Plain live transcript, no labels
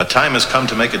time has come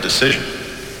to make a decision.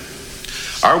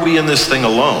 Are we in this thing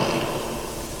alone,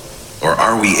 or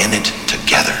are we in it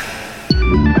together?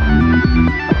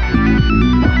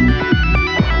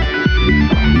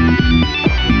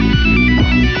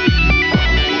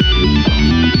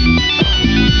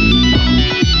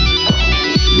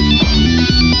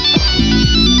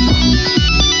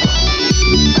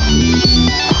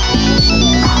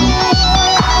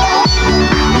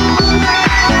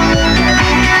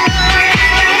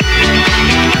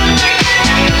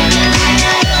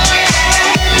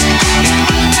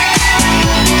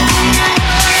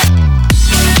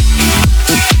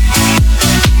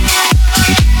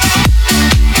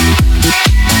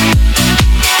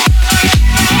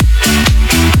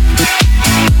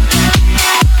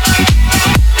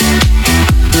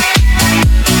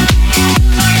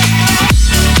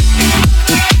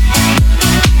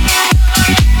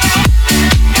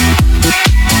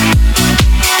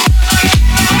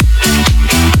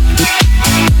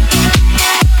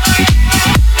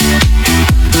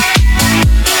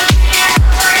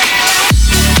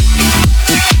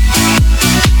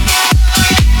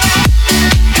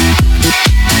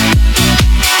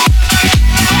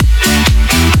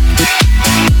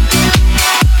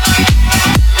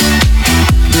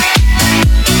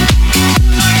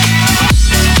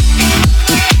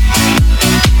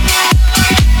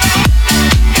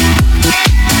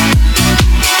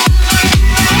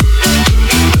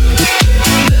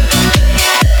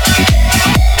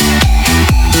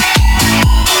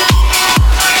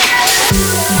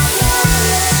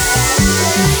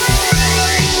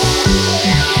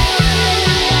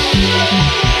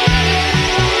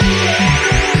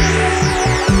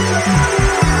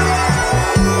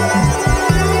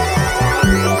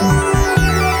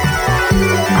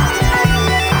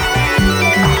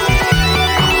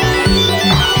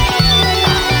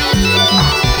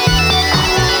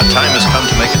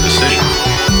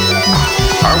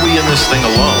 This thing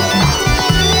alone,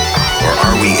 or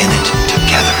are we in it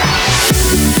together?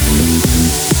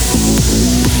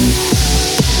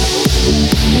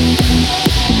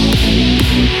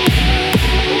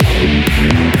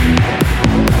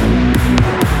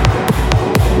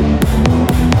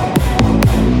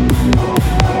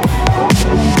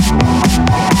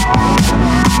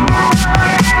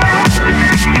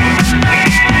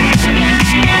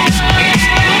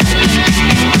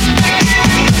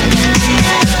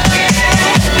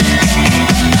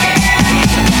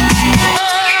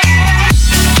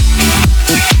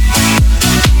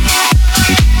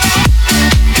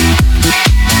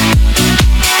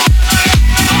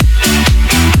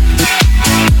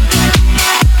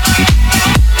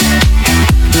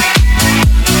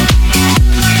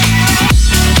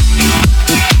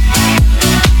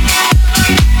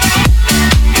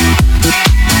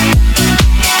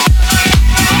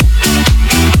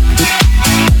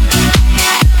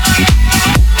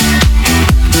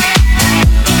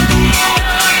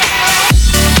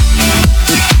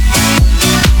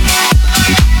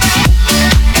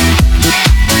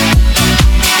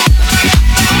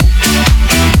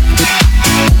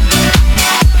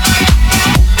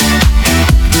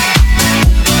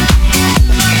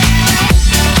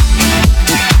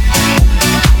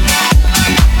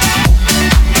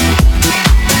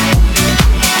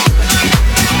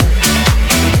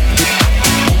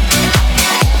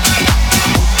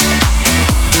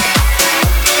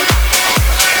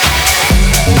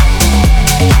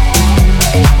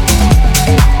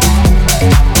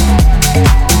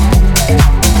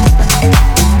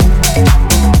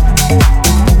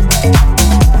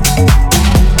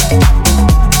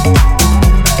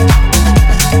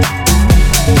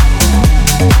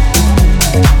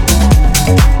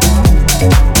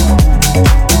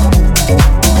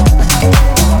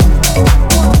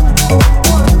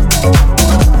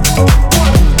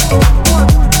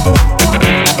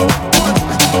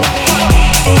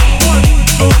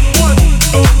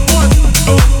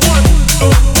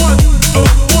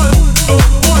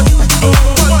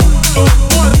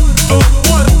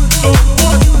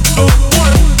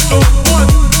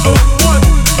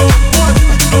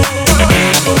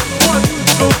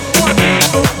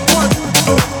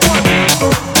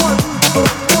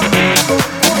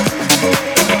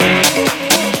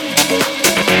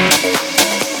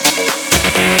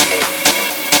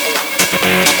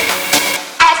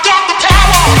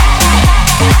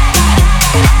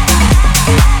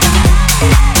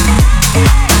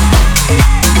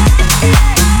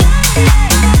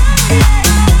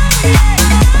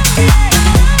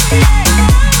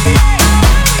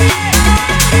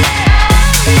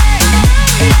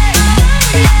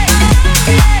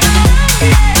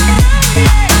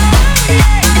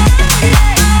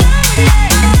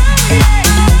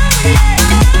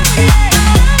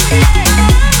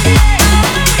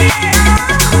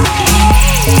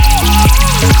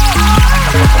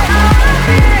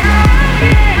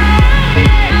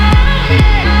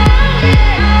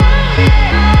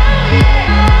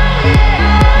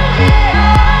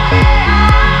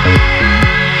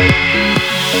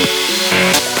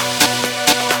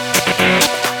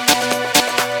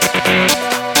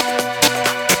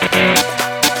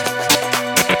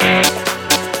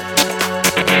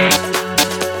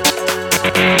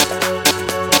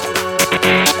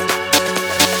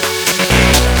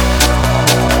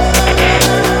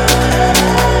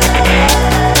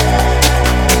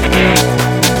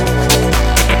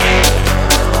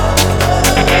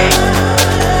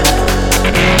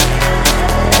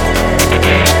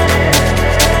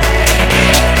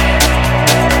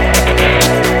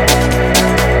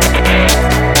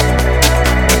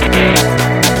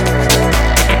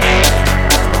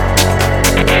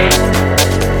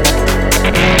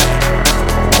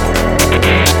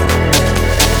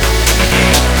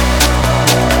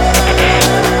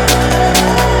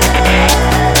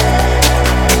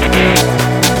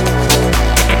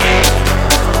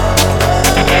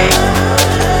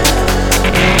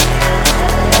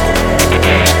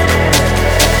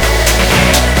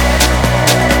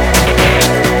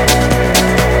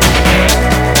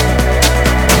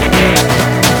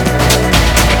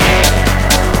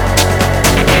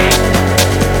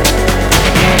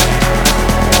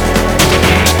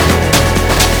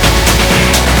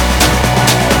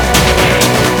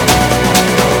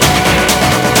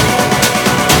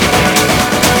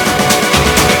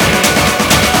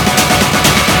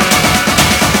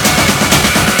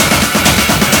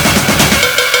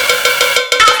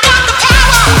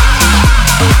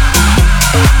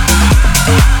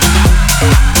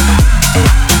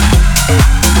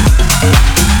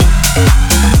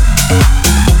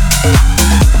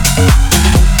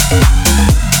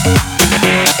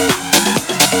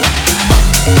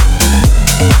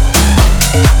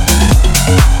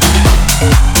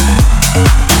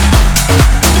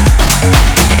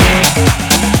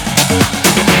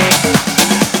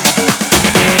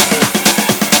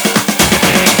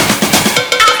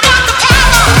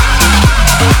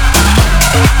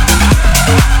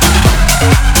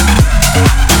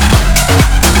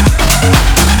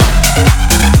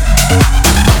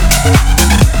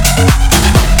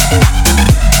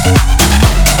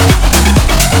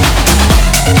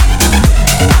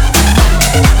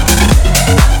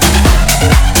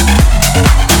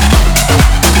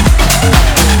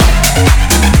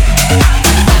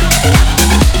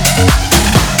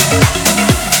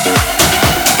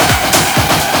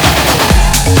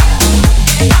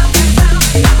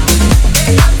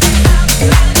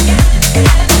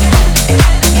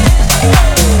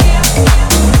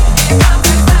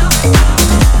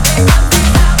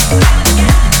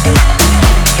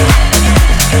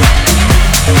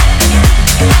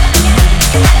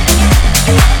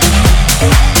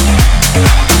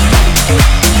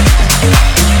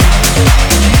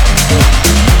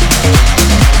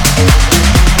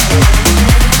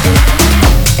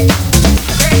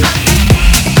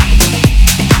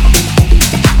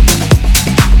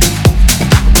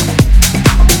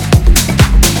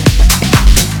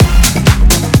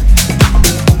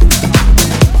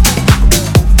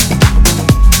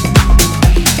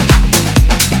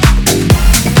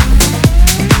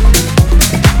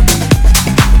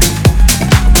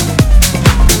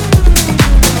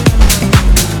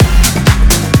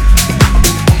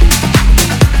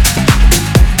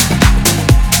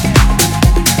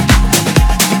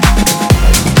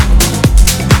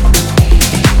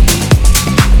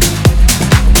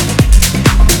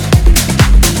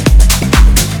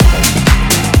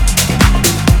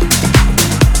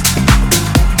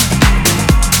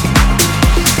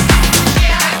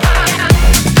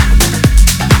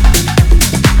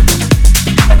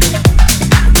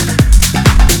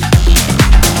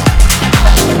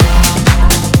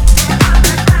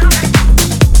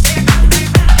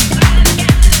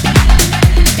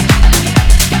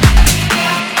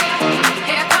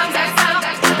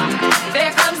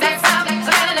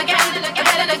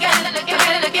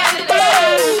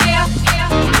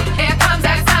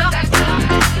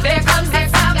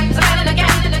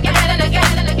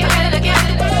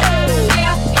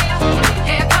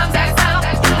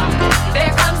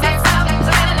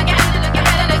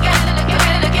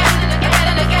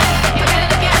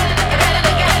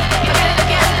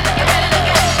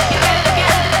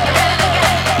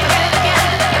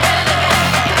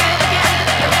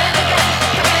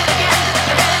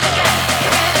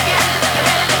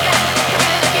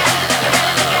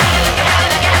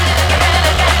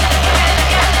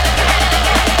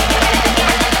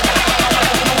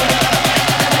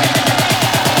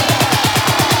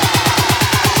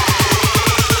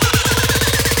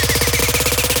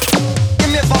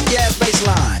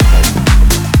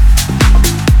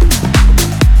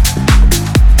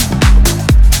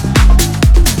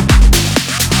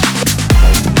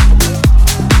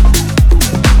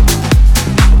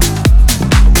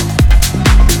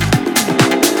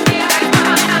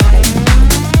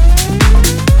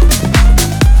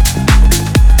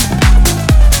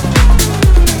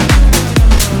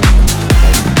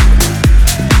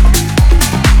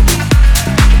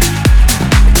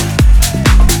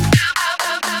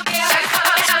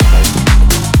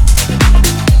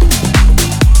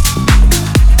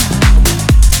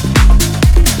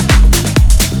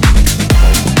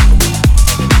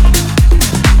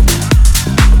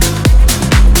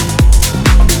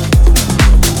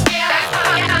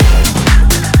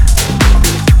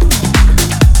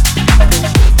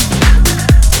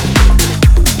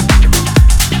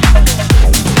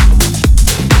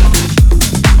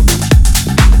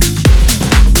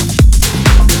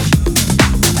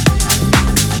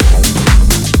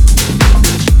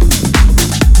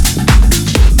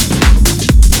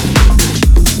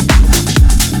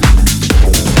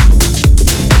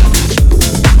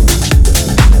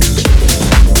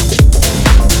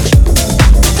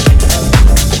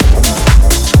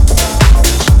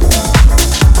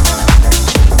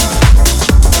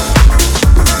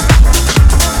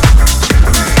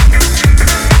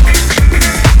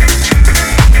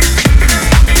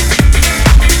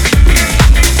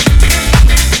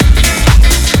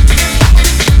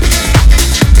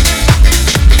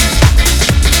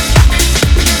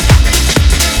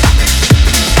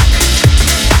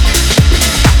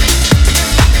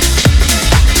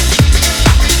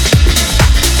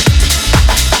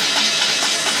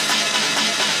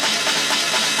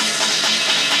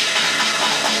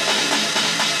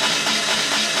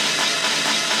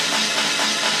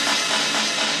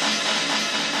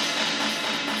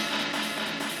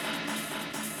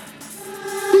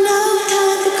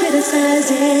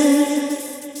 criticizing.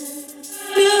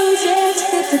 Music's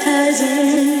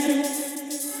hypnotizing.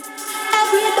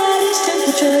 Everybody's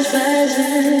temperature's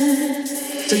rising.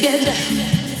 Together,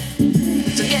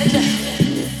 together,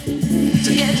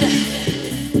 together,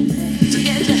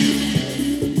 together,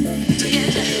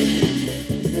 together,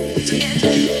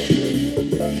 together,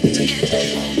 together.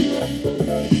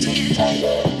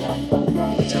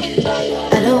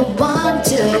 I don't want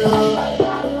to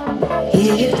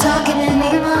hear you talking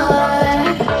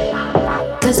anymore,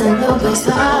 'cause I know it's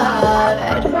hard.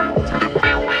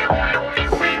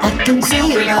 I can see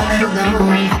you all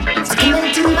alone. So come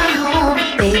into my home,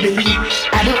 baby.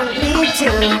 I don't need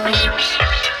to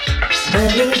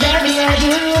believe every word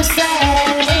you say,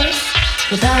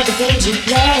 with all the games you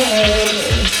play.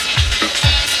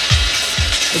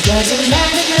 It doesn't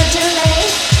matter if you're too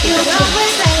late. You're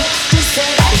always late. Just say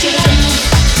that you love me.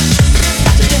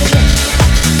 Together.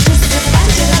 Just say that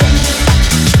you love me.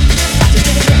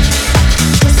 Together.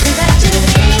 Just say that you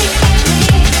need me.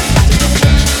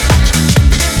 Together.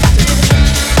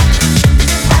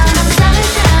 I'm on solid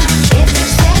ground if you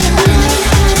say you love me.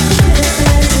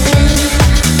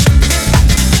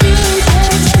 You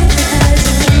just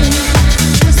hypnotizing.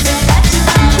 Just say that you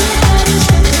love me. Everybody's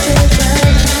temperature's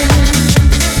rising.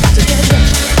 Together.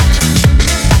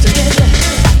 Together.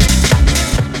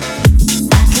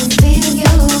 I can feel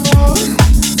you.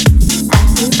 I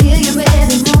can feel your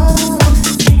every move,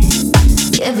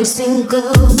 every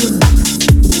single move.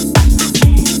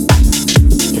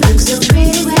 You look so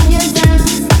pretty when you're down,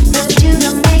 but you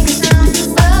don't make a sound.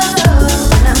 Oh,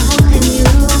 when I'm holding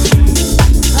you,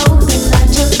 hoping that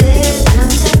you're there and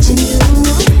I'm touching you.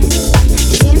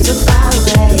 You seem so far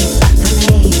away from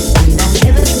me, and I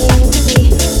never seem to be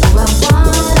who I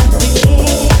wanna be.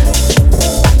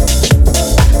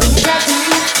 When you talk to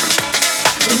me,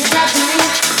 when you talk to me,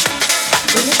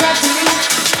 when you talk to me,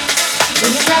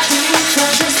 when you talk to me, so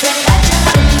just say that you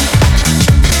love me.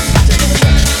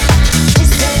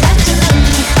 Just say that you love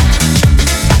me.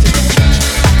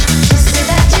 Just say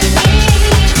that you need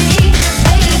me,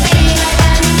 baby, like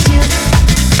I need you.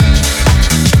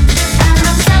 I'm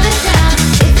on solid ground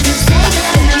if you say you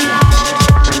love me.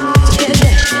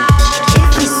 Together.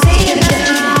 If you say you love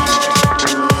me.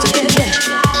 Together.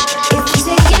 If you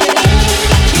say you need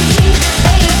me,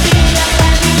 baby, like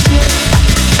I need you.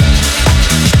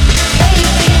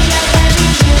 Baby, like I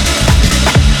need you.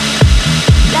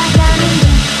 Like I need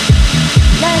you.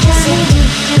 Like I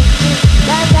need you.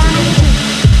 Like I need you.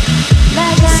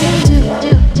 Like I need you. Like I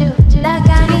need you. Like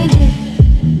I need you.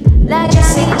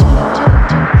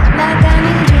 Like I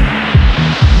need you.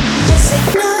 Just say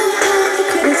no time for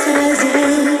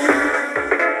criticizing.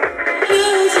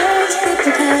 Music's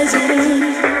hypnotizing.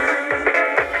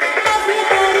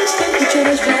 Everybody's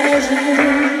temperature's rising.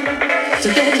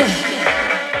 Together,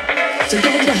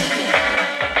 together,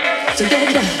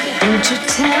 together. Don't you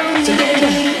tell me,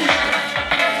 together.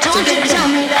 Don't you tell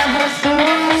me that we're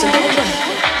through. Together.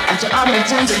 After all the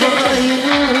times for you.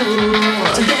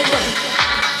 Together.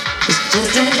 It's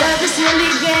just another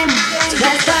silly game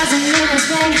that doesn't mean a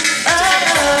thing.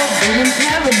 Oh, in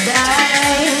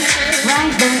paradise,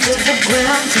 right down to the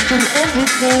ground, taking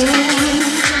everything.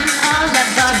 All that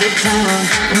body time,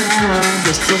 now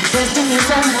you're still testing me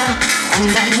somehow,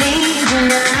 and I need you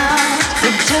now.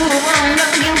 But you won't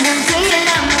know, you won't say it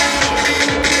out.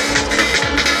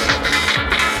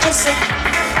 Just say,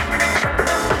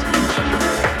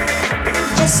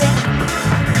 just say,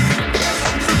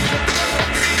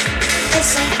 just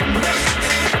say,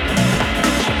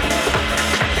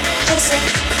 just say,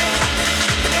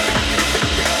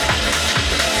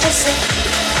 just say.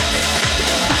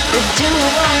 But you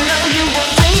won't know, you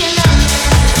won't say it out.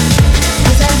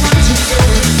 'Cause I want you to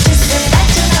just say that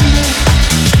you love me,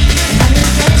 and let me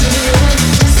get to you.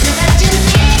 Just say that you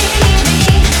need me,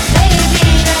 baby,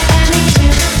 like I need you.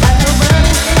 While the world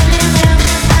is spinning round,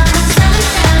 I'm on solid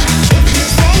ground. If you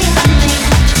say you love me,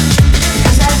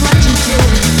 'cause I want you to.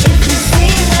 If you say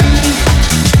you love me,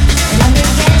 and let me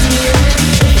get to you.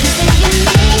 If you say you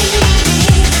need me,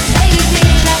 baby,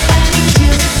 like I need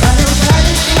you. While the world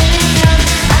is spinning round,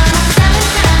 I'm on solid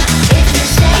ground. If you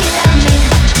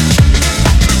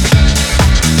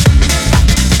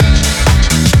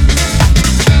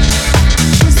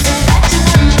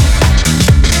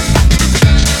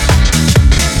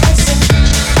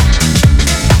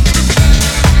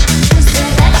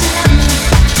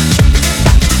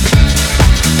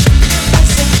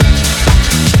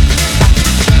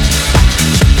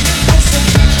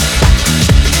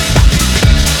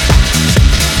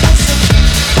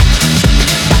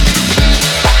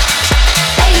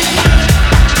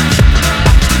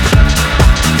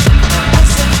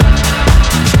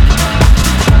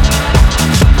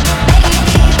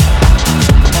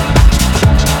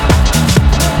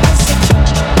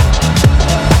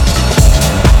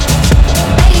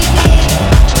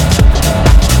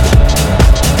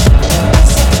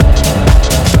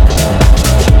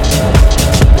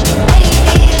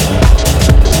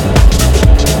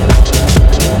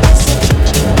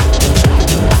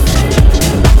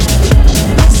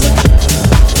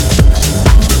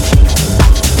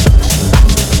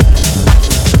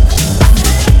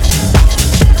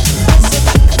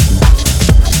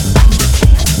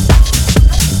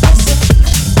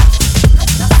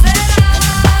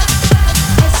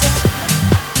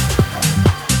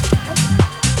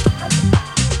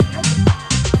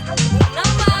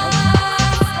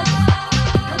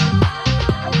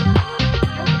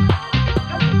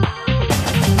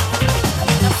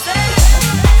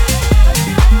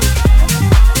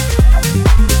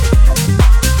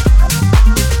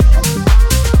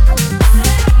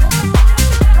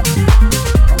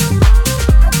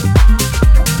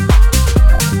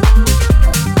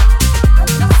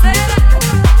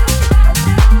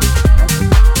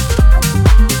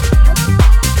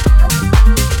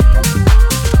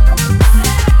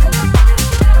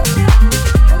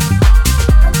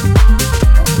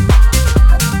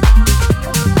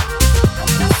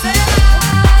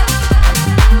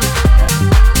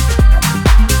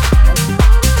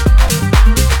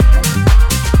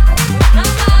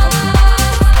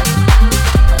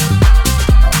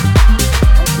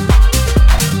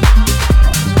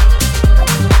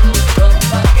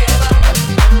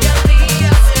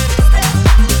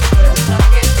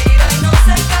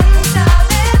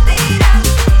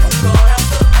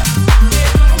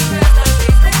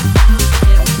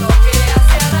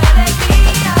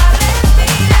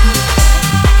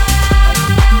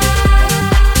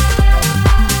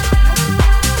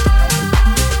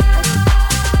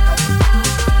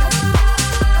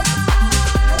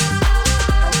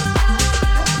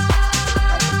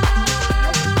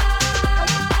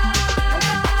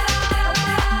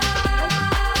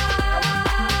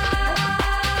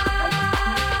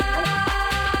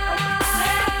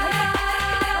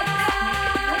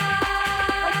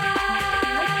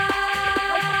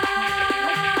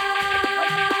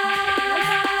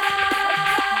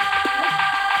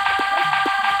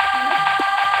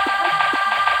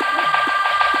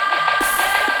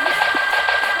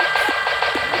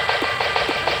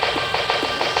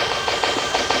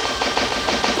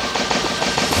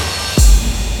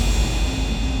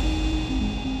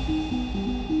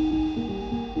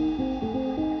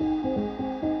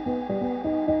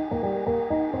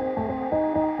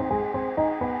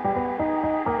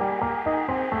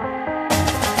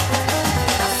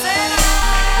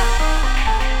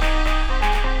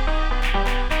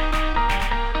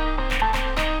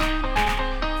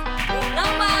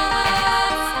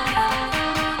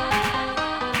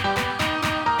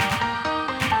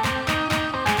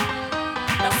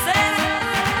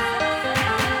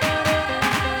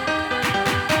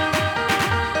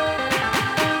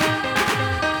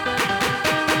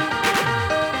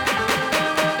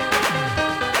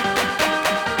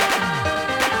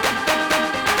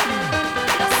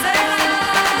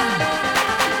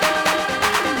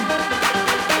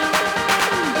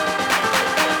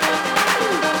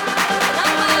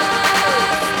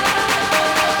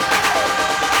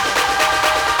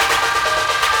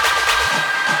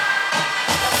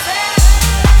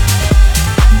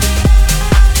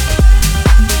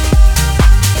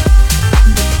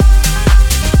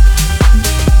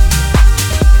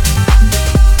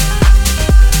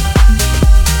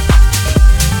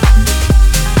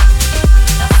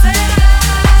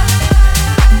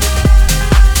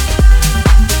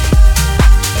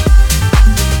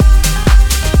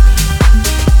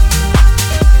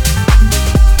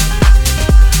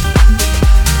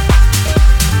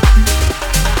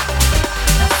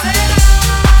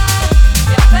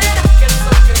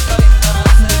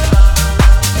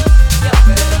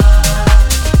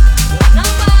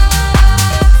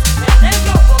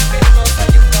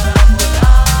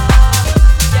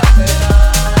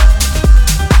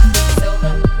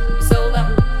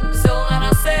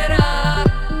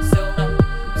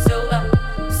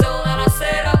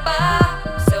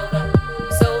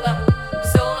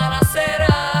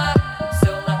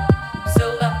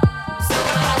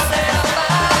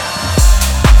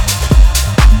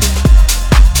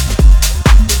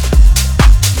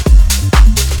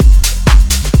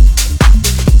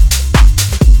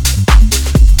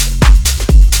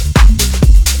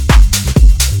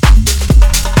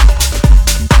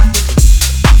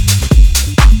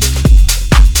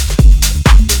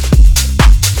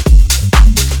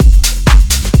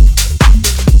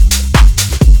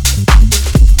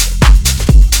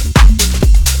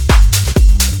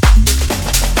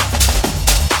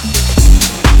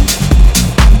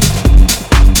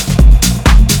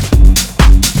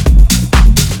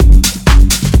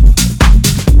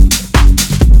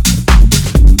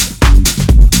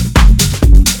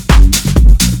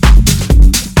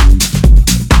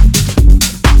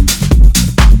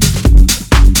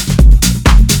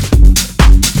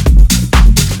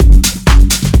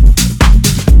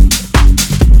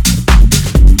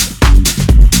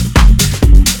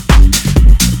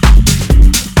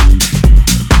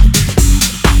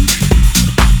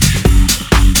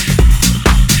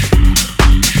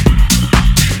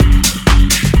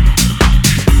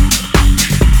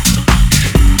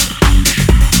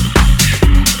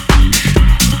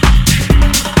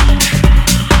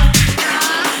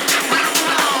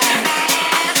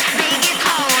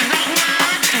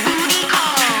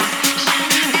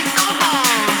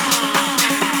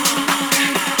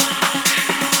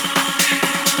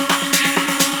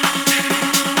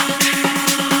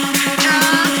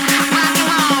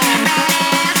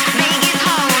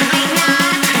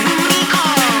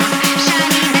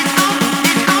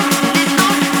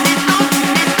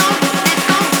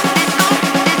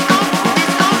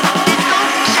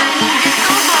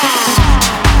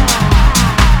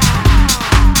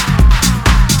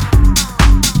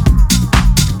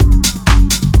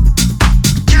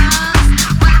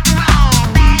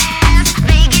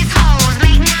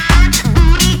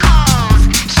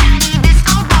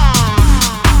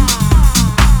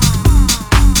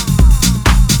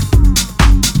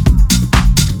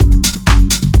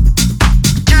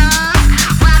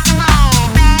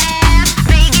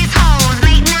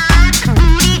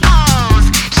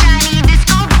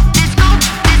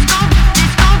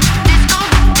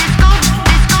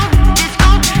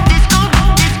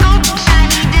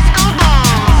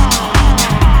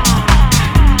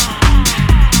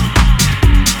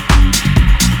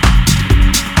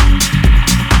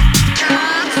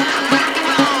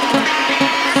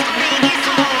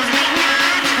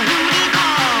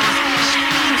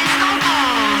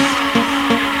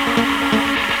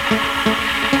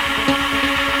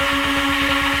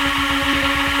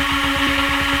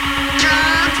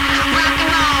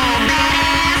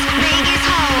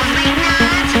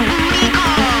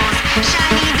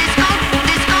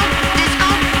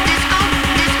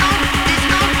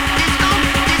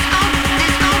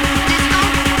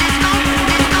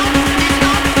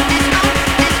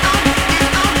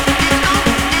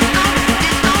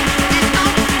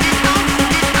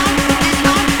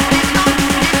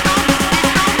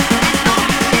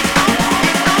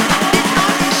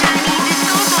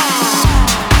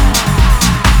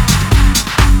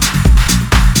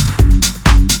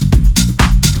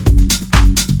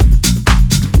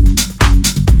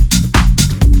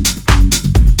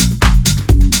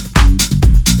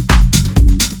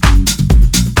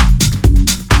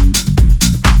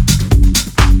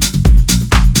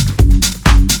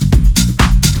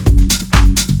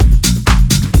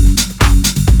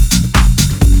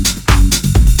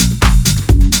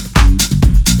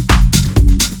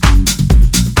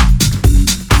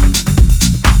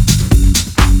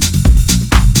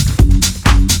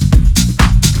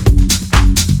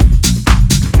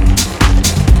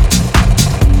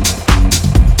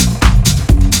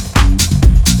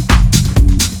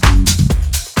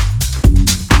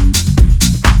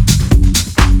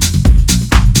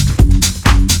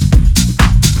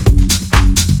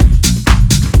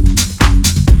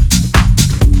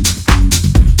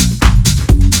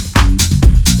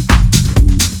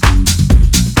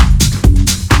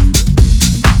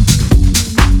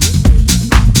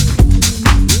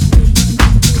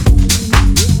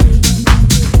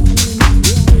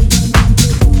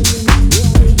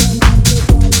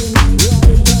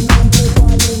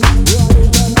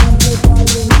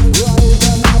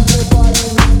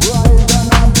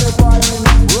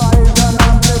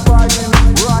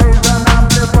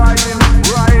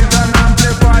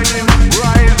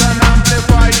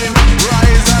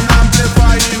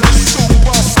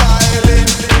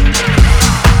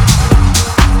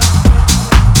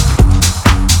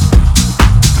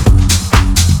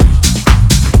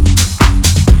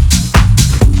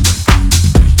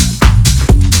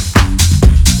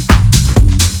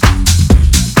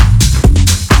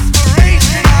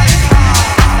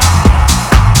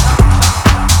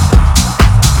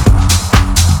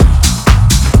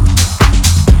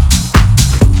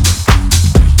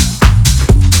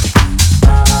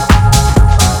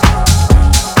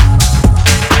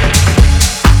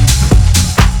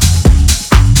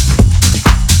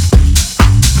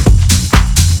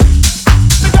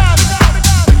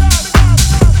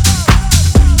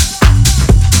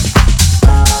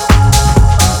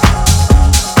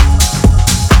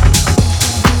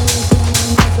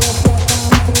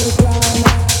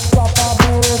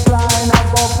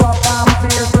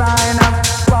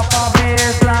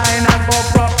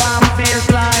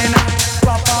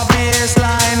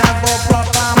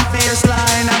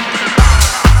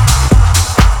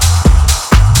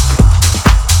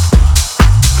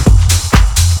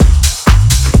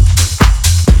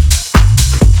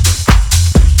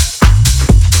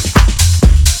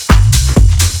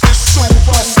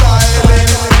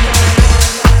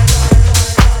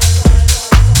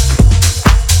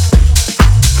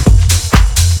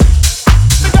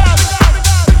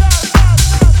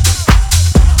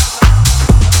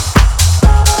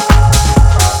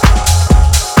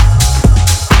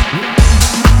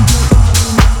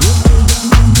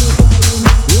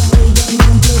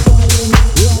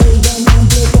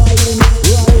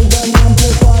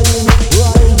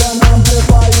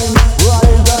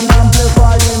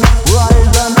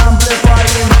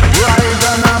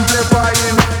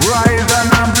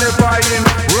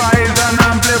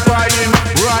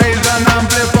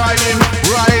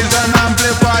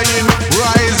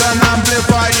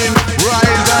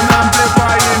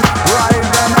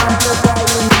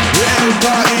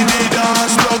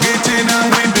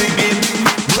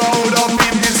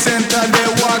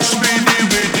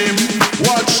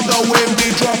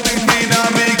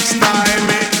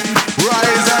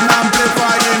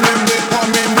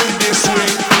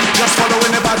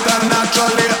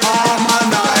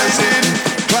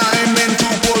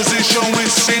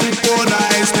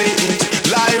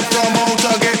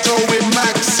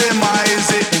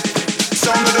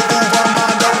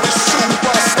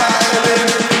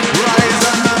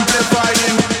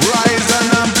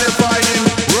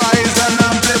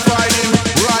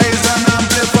Rise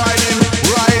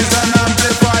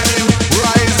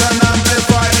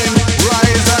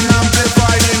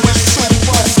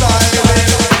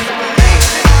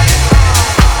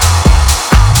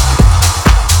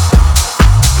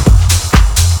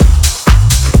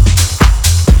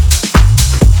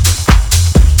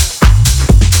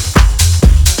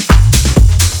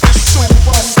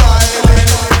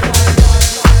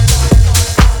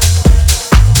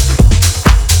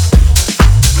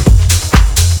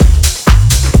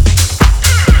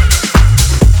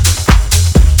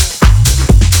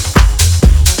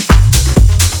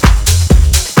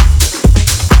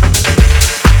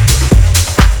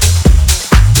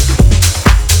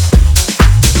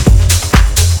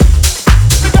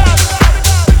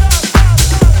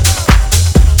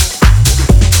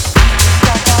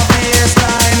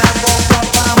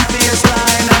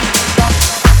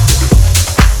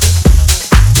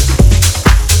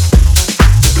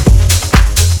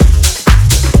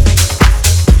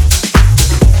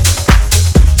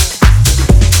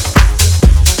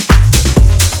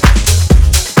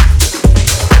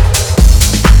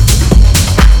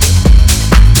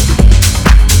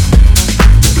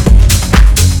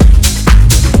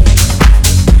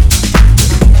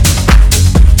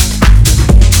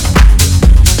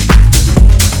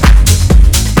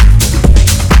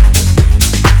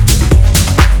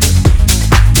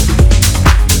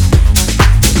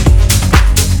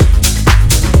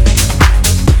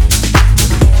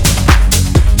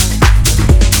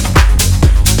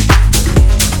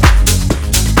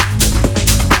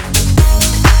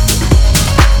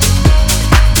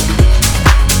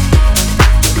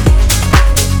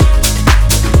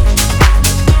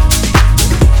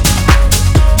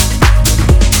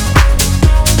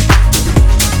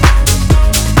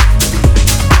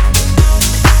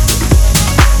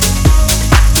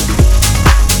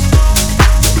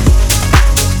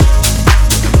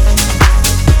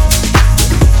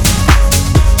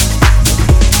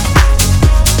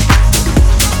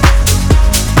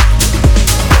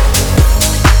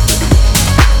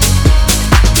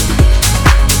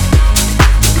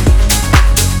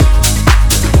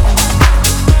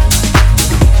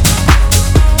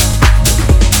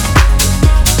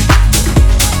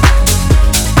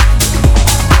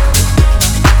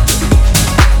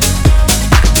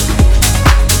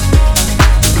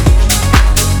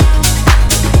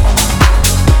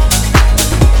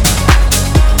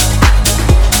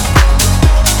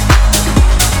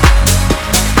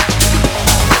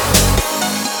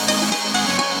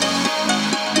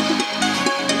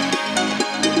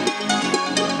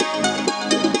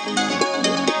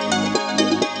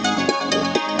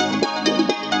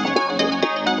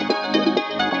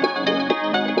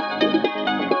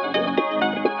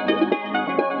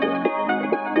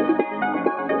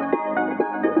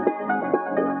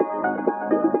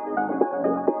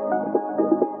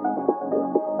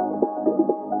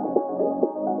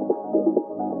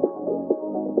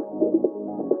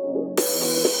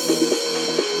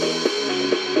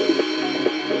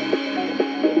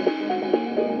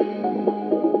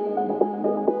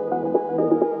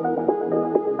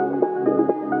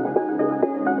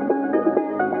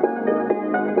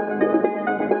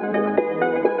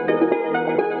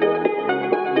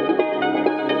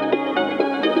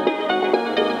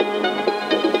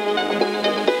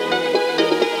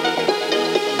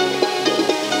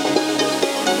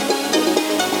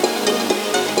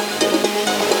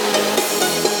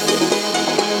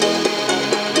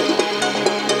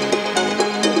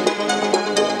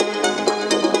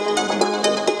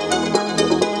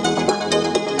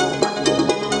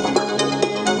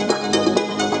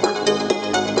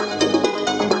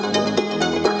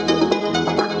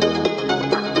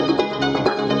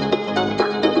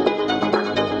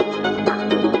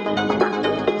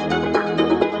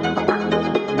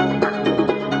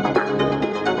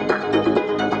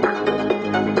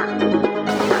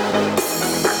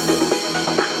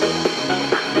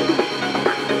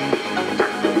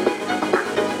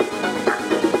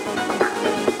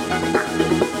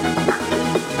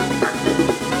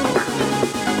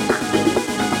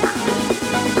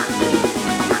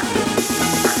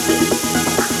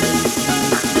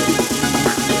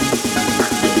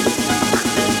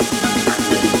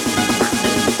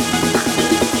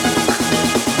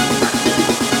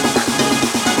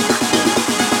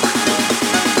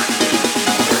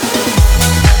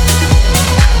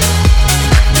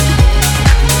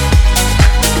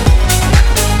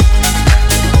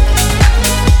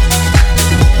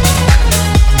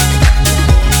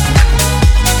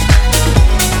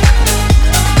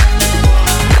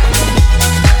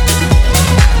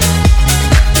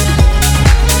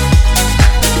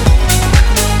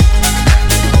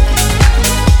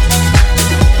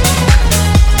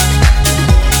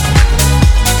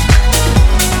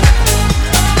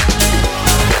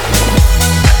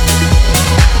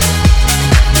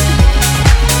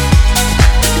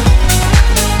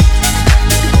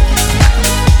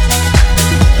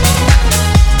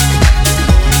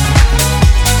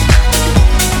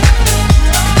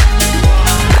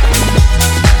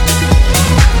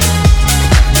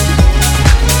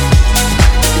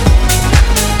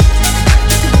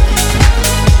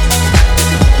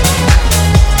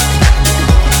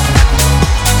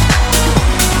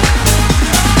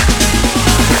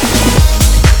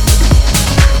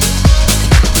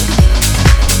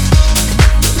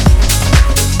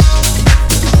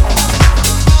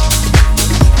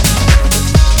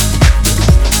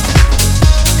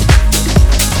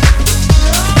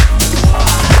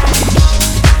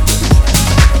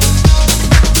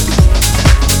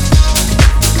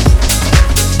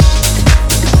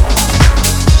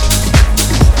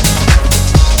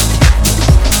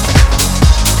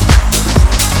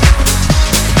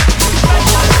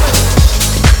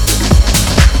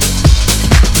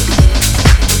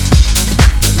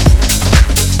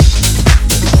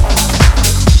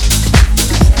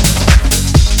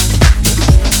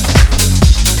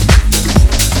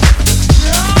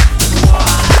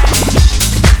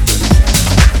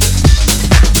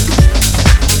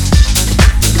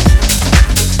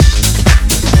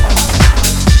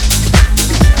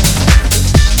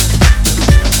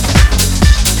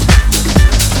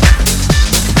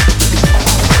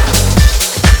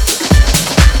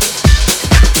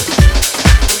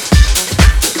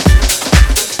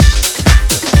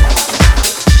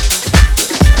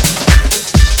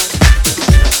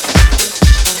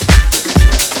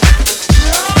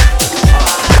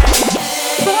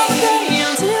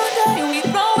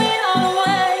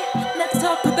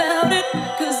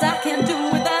 'cause I can't do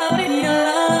without it. Your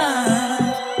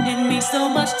love, it means so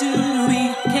much to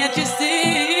me. Can't you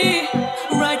see?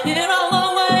 Right here I'll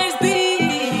always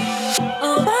be.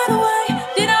 Oh, by the way,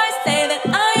 did I say that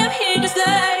I am here to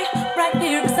stay? Right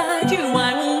here beside you,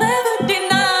 I will never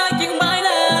deny you my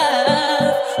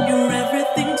love. You're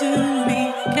everything to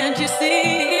me, can't you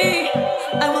see?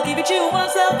 I will give it to you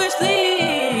unselfishly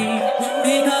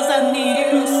because I need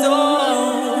you so,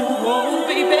 oh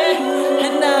baby,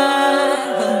 and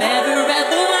I will never ever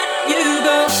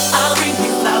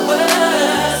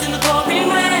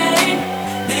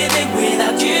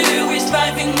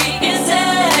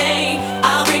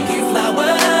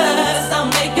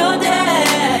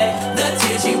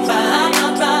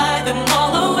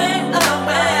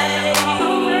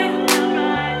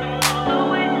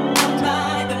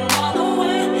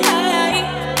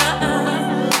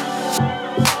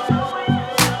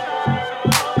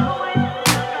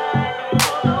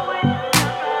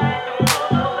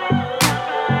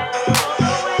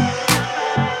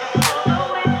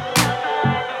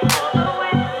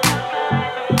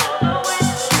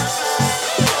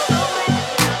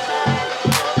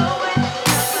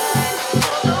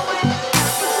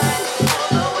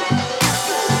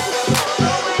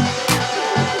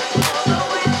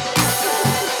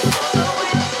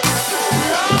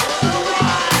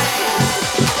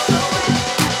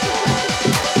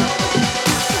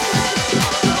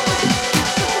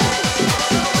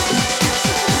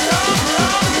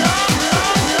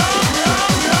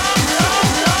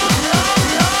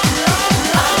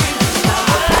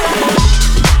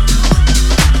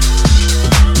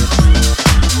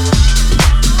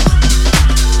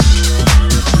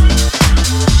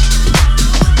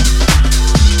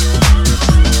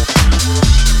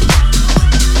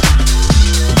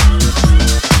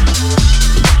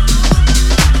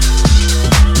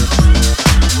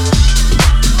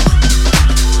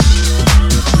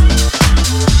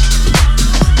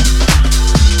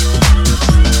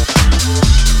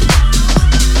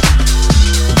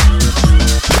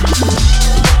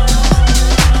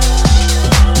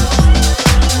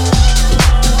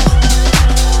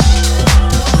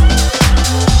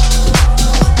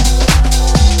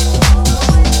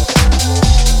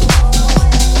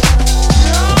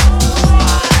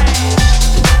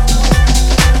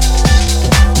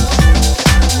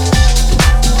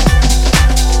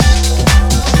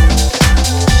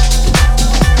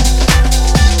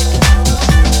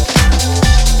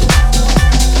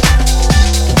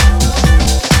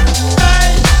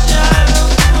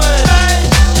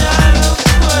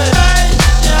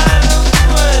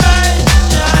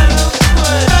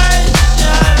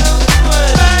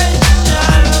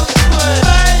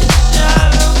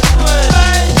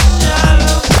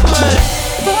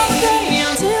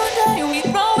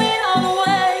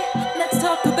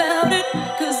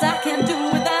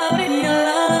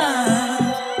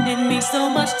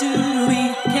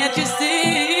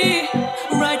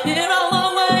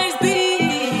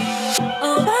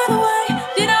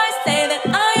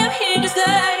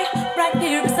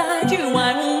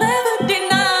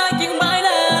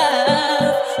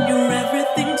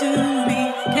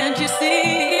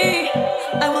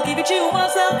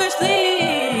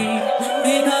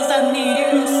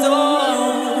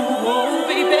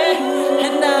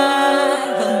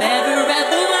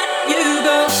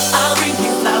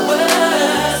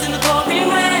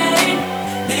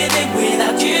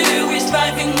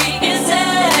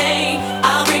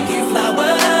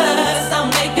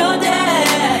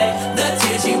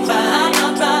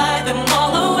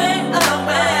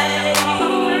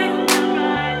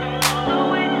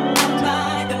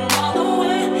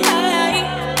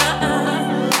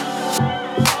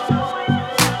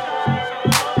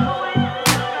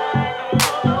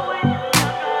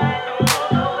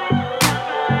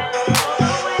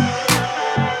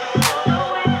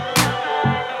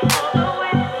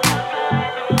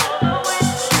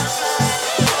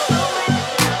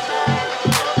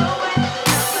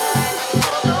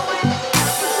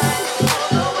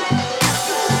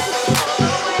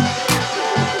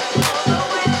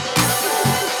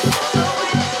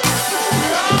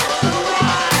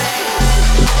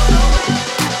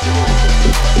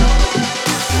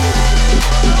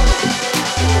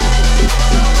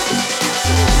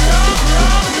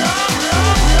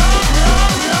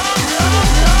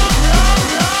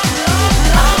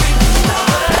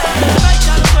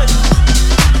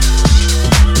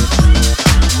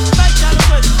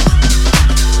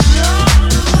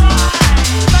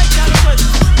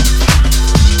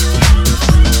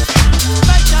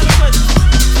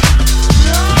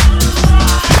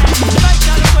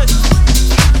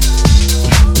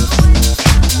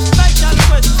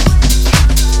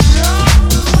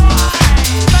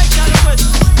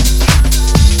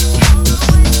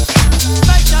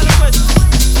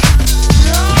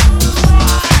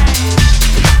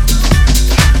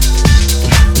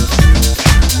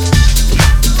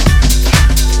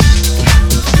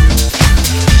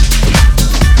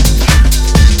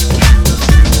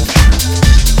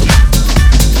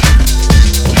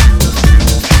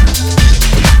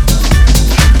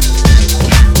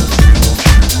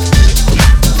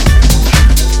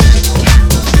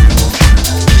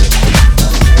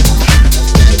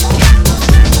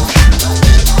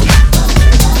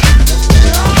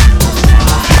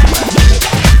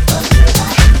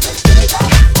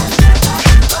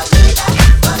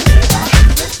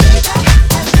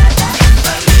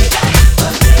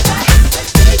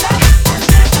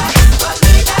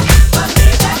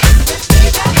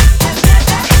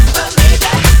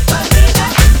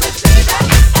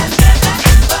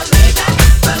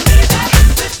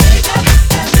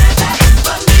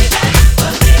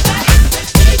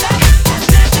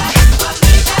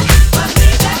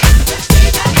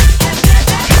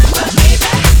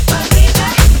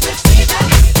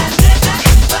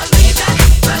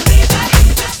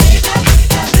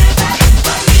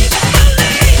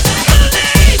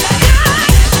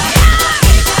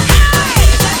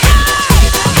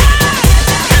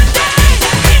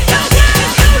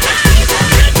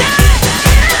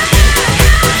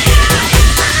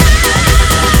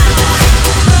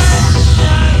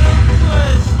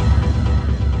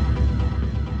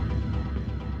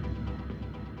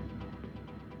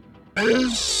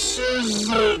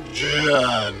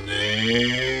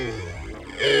Journey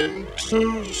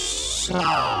into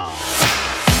sound.